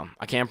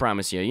 I can't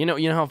promise you. You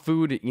know how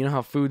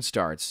food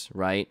starts,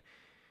 right?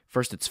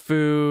 First it's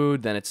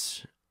food, then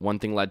it's one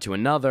thing led to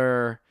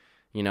another.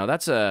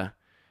 That's like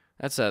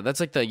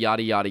the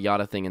yada yada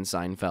yada thing in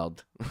Seinfeld.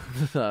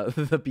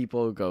 the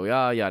people who go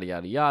yada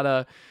yada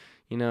yada.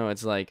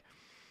 It's like,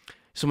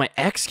 so my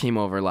ex came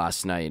over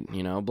last night.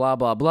 Blah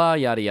blah blah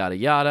yada yada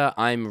yada.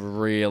 I'm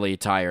really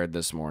tired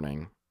this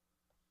morning.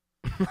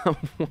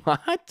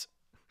 What?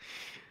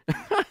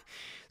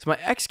 So my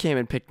ex came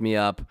and picked me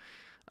up,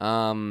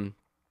 last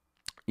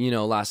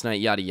night,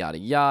 yada, yada,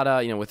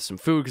 yada, with some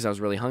food because I was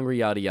really hungry,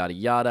 yada, yada,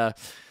 yada.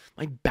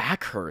 My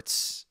back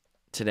hurts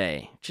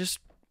today. Just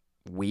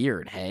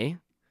weird, hey?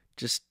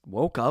 Just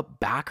woke up,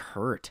 back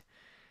hurt.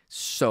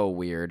 So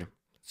weird.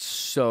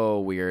 So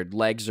weird.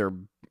 Legs are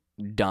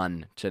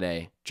done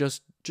today.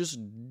 Just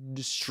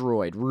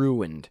destroyed,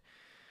 ruined.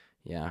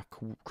 Yeah,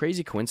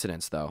 crazy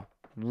coincidence, though.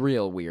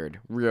 Real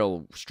weird,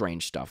 real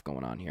strange stuff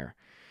going on here.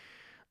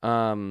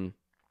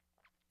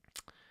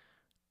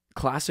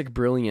 Classic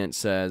Brilliant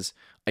says,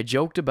 I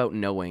joked about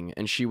knowing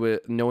that she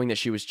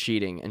was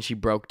cheating, and she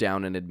broke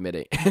down and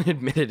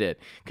admitted it.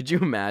 Could you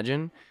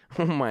imagine?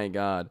 Oh my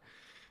god.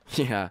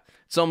 Yeah,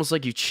 it's almost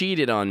like you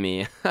cheated on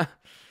me.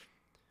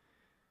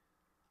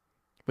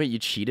 Wait, you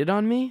cheated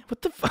on me?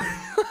 What the fuck?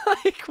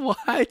 Like,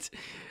 what?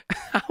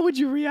 How would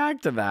you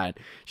react to that?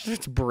 She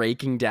starts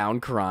breaking down,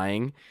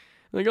 crying.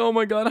 Like, oh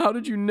my god, how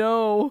did you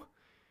know?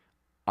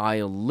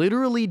 I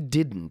literally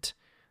didn't.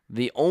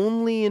 The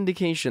only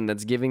indication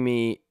that's giving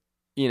me,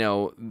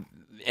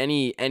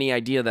 any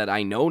idea that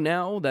I know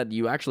now that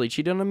you actually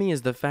cheated on me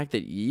is the fact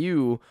that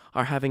you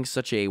are having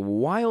such a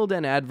wild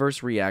and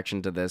adverse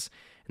reaction to this,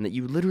 and that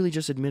you literally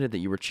just admitted that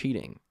you were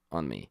cheating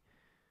on me.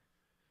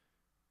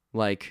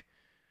 Like,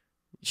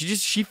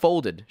 she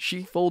folded.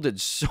 She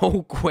folded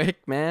so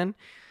quick, man.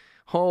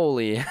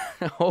 Holy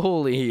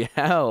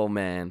hell,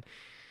 man.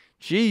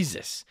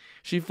 Jesus.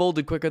 She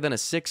folded quicker than a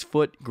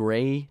 6-foot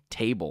gray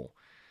table.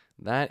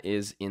 That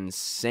is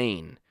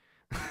insane.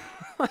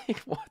 Like,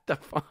 what the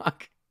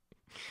fuck?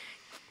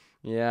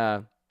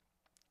 Yeah.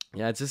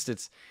 Yeah,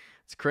 it's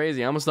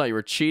crazy. I almost thought you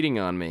were cheating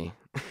on me.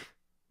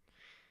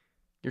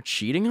 You're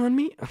cheating on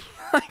me?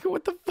 Like,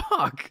 what the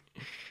fuck?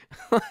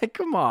 Like,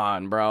 come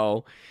on,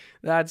 bro.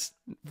 That's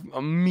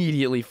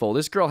immediately full.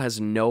 This girl has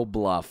no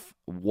bluff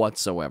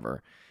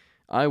whatsoever.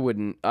 I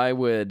would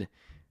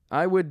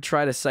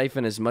try to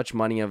siphon as much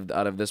money out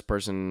of this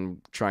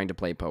person trying to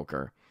play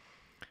poker.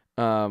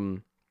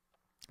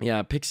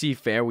 Yeah, Pixie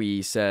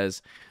Fairway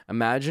says,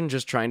 imagine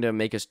just trying to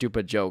make a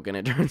stupid joke and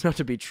it turns out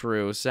to be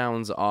true.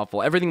 Sounds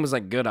awful. Everything was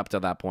like good up to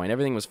that point.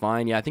 Everything was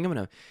fine. Yeah, I think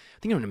I'm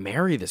gonna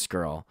marry this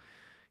girl.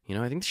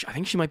 I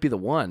think she might be the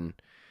one.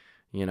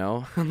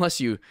 Unless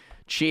you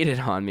cheated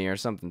on me or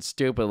something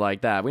stupid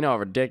like that. We know how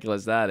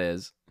ridiculous that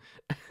is.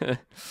 Wait,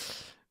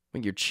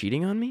 you're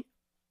cheating on me?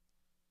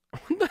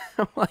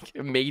 Like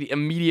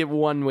immediate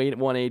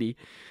 180.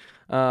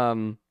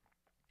 All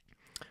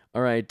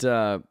right.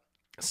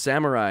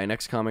 Samurai.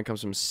 Next comment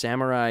comes from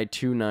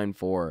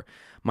Samurai294.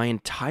 My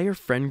entire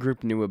friend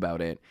group knew about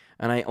it,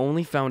 and I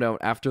only found out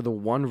after the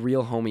one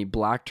real homie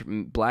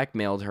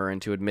blackmailed her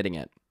into admitting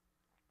it.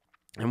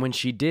 And when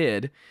she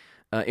did,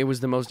 it was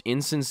the most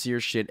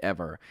insincere shit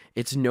ever.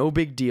 It's no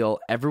big deal.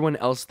 Everyone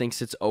else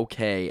thinks it's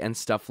okay and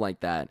stuff like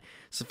that.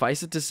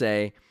 Suffice it to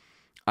say,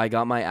 I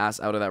got my ass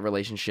out of that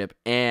relationship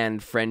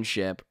and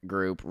friendship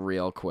group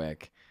real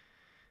quick.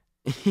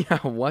 Yeah,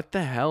 what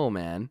the hell,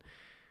 man?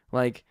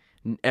 Like,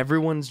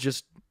 everyone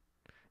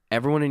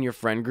in your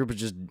friend group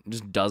just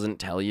doesn't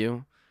tell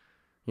you.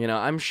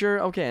 I'm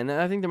sure, okay, and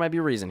I think there might be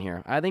a reason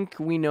here. I think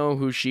we know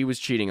who she was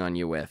cheating on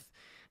you with.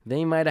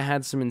 They might have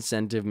had some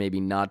incentive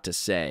maybe not to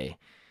say,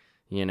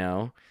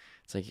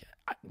 It's like,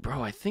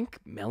 bro, I think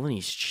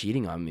Melanie's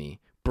cheating on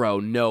me. Bro,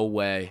 no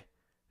way.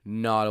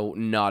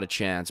 Not a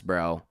chance,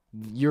 bro.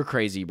 You're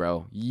crazy,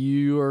 bro.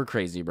 You're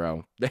crazy,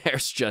 bro.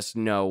 There's just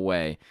no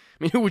way.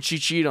 I mean, who would she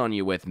cheat on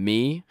you with?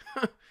 Me?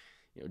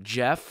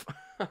 Jeff?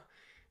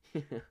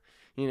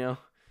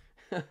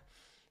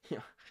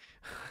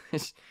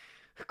 It's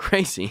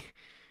crazy.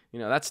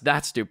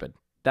 That's stupid.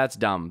 That's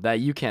dumb. That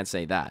you can't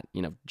say that.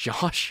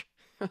 Josh?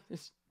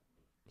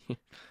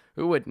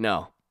 Who would?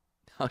 No.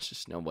 There's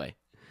just no way.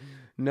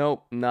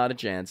 Nope, not a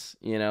chance.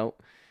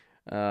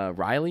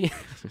 Riley?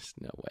 Just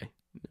no way.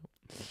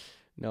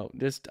 No,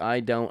 I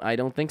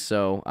don't think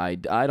so. I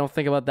don't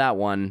think about that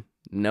one.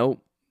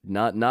 Nope,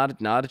 not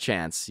a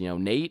chance.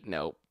 Nate,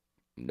 nope,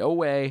 no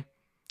way.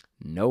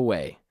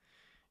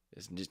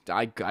 It's just,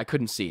 I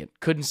couldn't see it.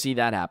 Couldn't see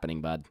that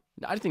happening, bud.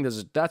 I think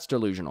that's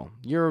delusional.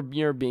 You're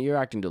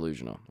acting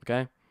delusional.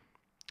 Okay,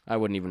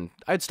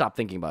 I'd stop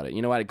thinking about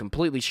it. I'd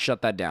completely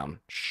shut that down.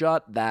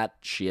 Shut that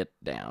shit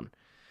down.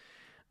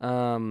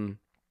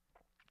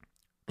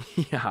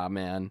 Yeah,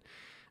 man.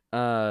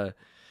 All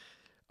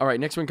right,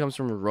 next one comes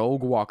from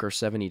Rogue Walker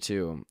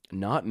 72.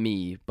 Not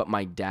me, but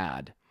my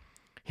dad.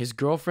 His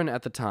girlfriend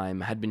at the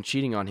time had been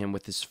cheating on him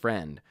with his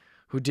friend,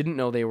 who didn't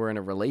know they were in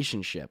a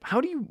relationship.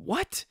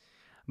 What?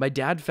 My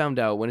dad found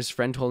out when his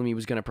friend told him he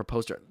was going to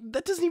propose to her.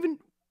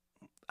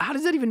 How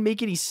does that even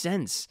make any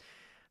sense?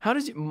 How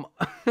does it,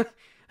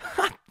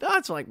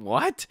 that's like,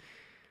 what?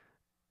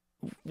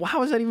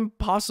 How is that even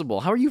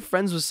possible? How are you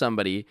friends with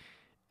somebody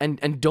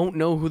and don't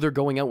know who they're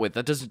going out with?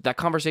 That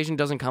conversation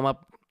doesn't come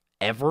up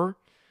ever?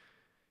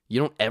 You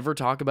don't ever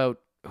talk about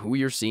who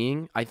you're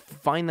seeing? I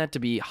find that to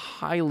be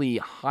highly,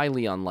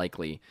 highly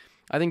unlikely.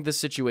 I think this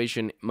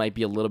situation might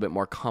be a little bit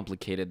more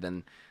complicated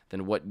than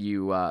what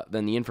you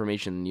than the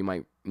information you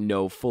might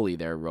know fully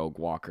there, Rogue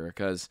Walker.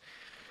 Because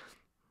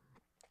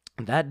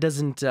that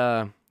doesn't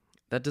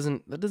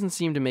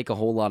seem to make a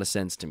whole lot of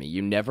sense to me.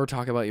 You never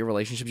talk about your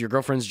relationships. Your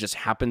girlfriends just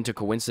happen to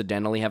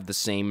coincidentally have the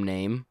same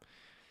name.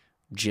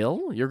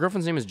 Jill? Your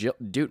girlfriend's name is Jill?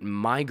 Dude,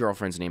 my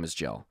girlfriend's name is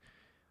Jill.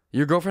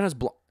 Your girlfriend has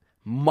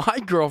my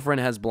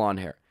girlfriend has blonde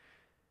hair.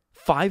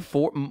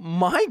 5'4".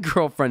 My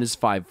girlfriend is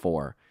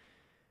 5'4".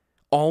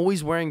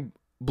 Always wearing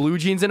blue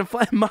jeans and a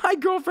flat. My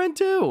girlfriend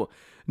too.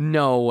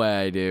 No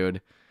way,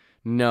 dude.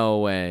 No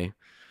way.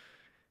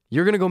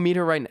 You're going to go meet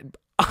her right now.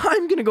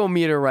 I'm going to go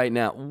meet her right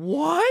now.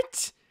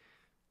 What?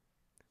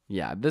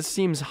 Yeah, this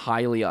seems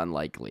highly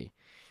unlikely.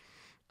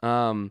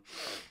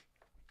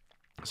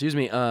 Excuse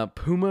me.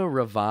 Puma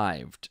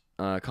Revived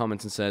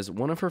comments and says,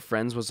 one of her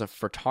friends was a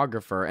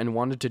photographer and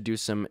wanted to do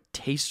some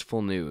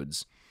tasteful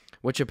nudes,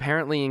 which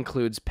apparently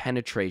includes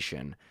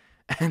penetration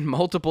and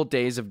multiple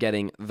days of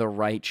getting the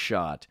right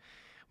shot.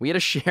 We had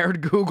a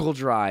shared Google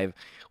Drive,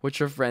 which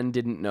her friend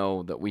didn't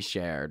know that we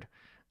shared.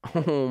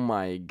 Oh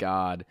my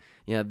God.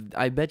 Yeah,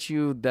 I bet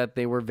you that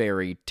they were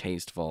very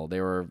tasteful.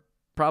 They were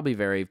probably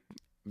very,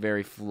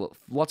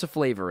 lots of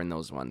flavor in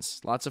those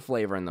ones. Lots of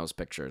flavor in those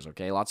pictures,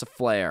 okay? Lots of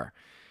flair.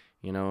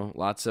 You know,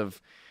 lots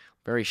of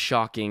very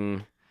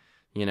shocking,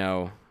 you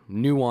know,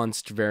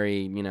 nuanced,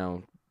 very, you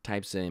know,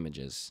 types of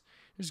images.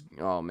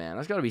 Oh man,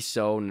 that's gotta be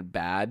so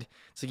bad.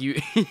 It's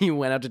like you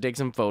went out to take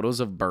some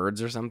photos of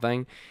birds or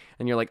something,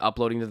 and you're like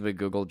uploading to the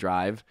Google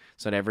Drive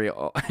so that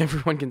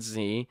everyone can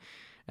see,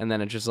 and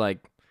then it's just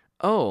like,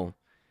 oh,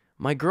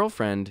 my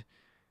girlfriend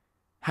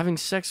having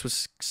sex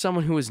with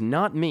someone who is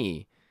not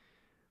me.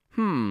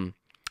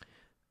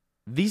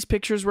 These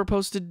pictures were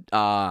posted.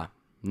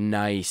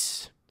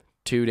 Nice.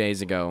 2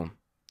 days ago.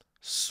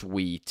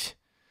 Sweet.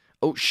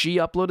 Oh, she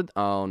uploaded.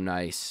 Oh,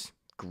 nice.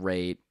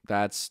 Great.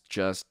 That's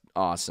just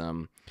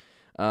awesome.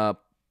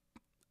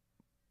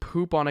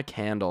 Poop on a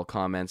Candle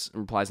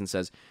replies and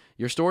says,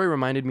 your story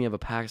reminded me of a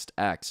past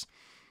ex.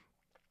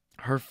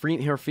 Her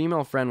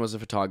female friend was a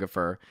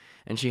photographer,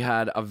 and she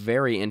had a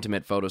very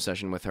intimate photo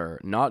session with her.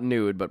 Not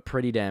nude, but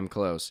pretty damn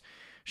close.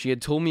 She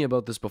had told me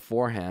about this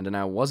beforehand, and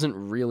I wasn't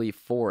really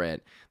for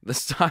it. The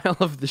style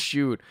of the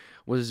shoot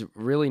was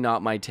really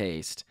not my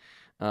taste,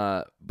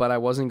 but I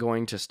wasn't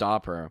going to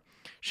stop her.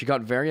 She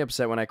got very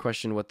upset when I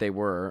questioned what they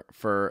were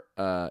for,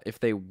 if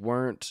they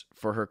weren't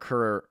for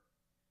her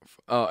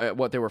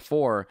what they were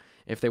for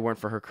if they weren't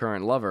for her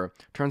current lover.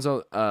 Turns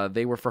out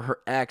they were for her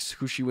ex,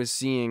 who she was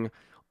seeing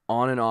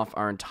on and off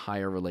our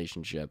entire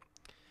relationship.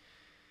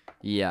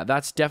 Yeah,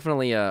 that's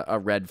definitely a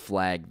red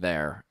flag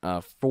there,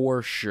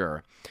 for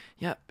sure.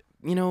 Yeah,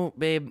 you know,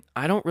 babe,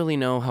 I don't really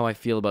know how I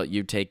feel about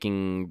you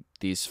taking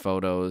these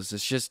photos.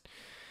 It's just,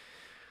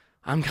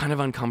 I'm kind of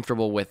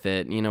uncomfortable with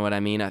it, you know what I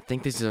mean? I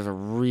think these are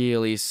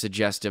really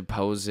suggestive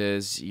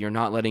poses. You're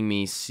not letting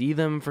me see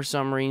them for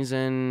some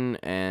reason,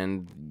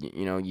 and,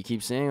 you know, you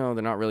keep saying, oh,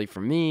 they're not really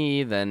for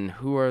me, then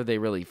who are they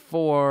really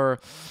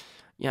for?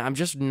 Yeah, I'm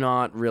just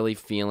not really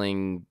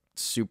feeling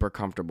super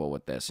comfortable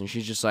with this. And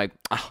she's just like,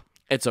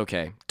 it's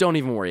okay. Don't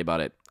even worry about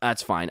it.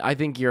 That's fine. I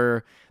think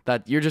you're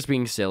just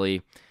being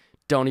silly.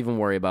 Don't even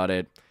worry about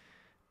it.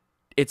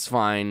 It's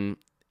fine.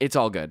 It's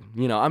all good.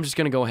 You know, I'm just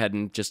going to go ahead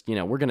and just, you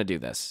know, we're going to do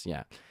this.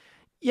 Yeah.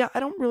 Yeah, I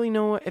don't really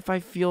know if I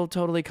feel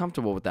totally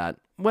comfortable with that.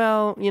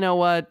 Well, you know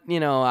what? You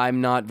know,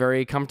 I'm not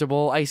very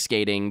comfortable ice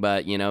skating,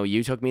 but, you know,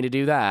 you took me to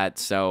do that.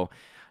 So,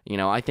 you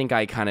know, I think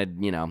I kind of,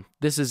 you know,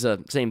 this is a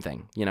same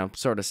thing, you know,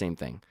 sort of same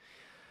thing.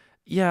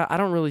 Yeah, I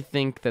don't really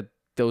think that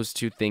those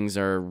two things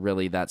are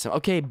really that similar.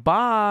 Okay,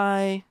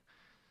 bye.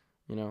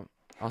 You know,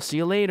 I'll see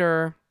you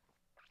later.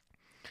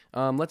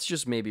 Let's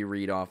just maybe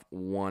read off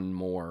one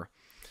more.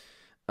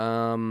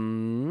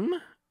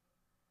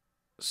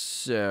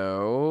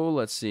 So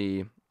let's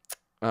see.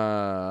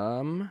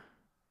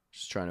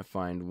 Just trying to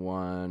find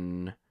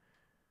one.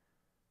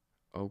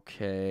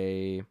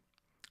 Okay.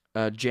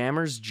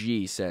 Jammers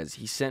G says,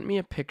 he sent me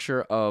a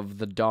picture of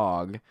the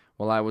dog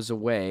while I was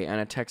away and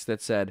a text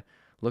that said,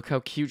 look how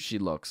cute she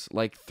looks.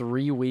 Like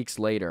 3 weeks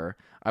later,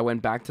 I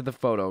went back to the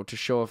photo to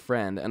show a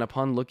friend, and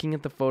upon looking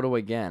at the photo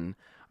again,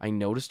 I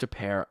noticed a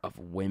pair of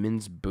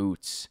women's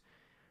boots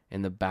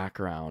in the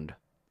background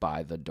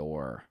by the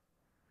door.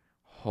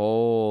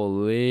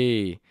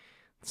 Holy.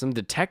 Some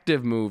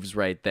detective moves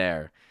right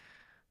there.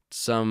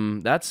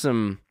 You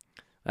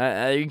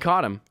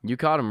caught him. You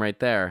caught him right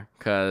there,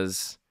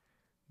 because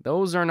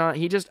those are not,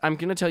 I'm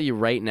going to tell you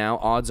right now,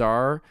 odds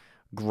are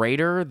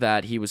greater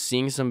that he was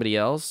seeing somebody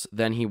else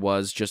than he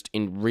was just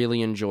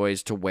really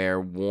enjoys to wear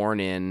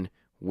worn-in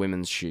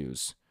women's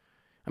shoes.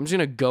 I'm just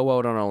gonna go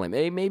out on a limb.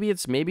 Maybe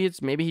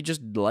he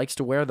just likes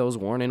to wear those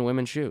worn-in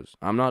women's shoes.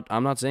 I'm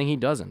not saying he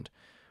doesn't.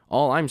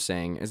 All I'm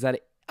saying is that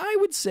I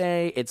would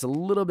say it's a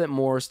little bit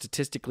more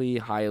statistically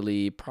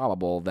highly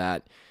probable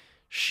that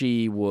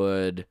she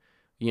would,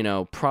 you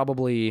know,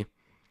 probably,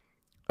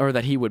 or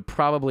that he would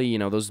probably, you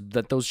know,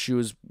 those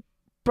shoes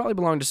probably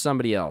belong to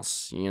somebody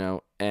else, you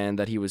know, and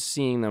that he was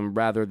seeing them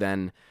rather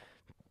than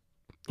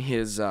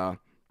his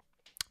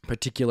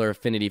particular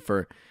affinity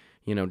for,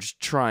 you know, just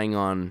trying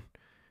on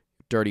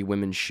dirty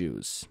women's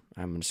shoes.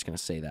 I'm just going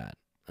to say that.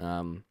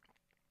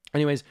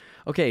 Anyways,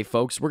 okay,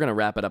 folks, we're going to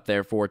wrap it up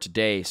there for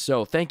today.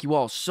 So thank you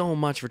all so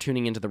much for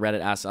tuning into the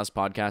Reddit Ask Us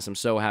podcast. I'm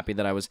so happy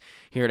that I was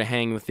here to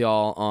hang with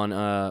y'all on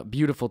a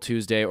beautiful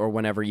Tuesday or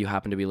whenever you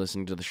happen to be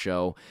listening to the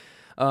show.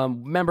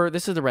 Remember,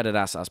 this is the Reddit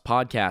Ask Us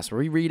podcast, where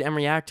we read and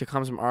react to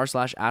comments from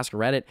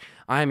r/Askreddit.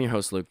 I am your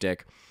host, Luke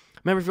Dick.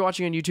 Remember, if you're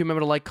watching on YouTube,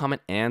 remember to like,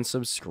 comment, and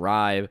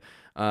subscribe.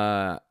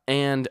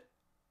 And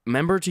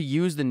remember to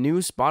use the new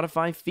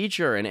Spotify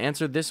feature and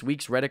answer this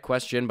week's Reddit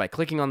question by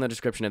clicking on the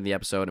description of the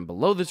episode. And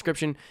below the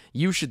description,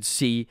 you should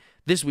see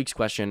this week's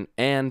question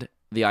and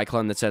the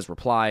icon that says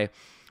reply.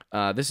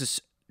 This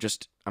is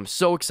just, I'm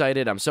so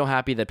excited. I'm so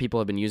happy that people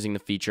have been using the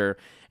feature,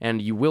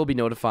 and you will be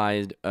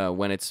notified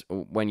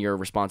when your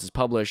response is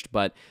published.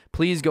 But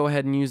please go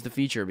ahead and use the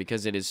feature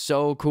because it is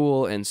so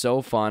cool and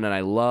so fun, and I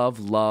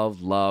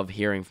love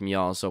hearing from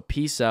y'all. So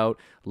peace out,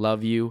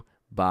 love you,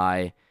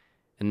 bye,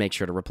 and make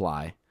sure to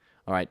reply.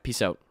 All right,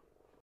 peace out.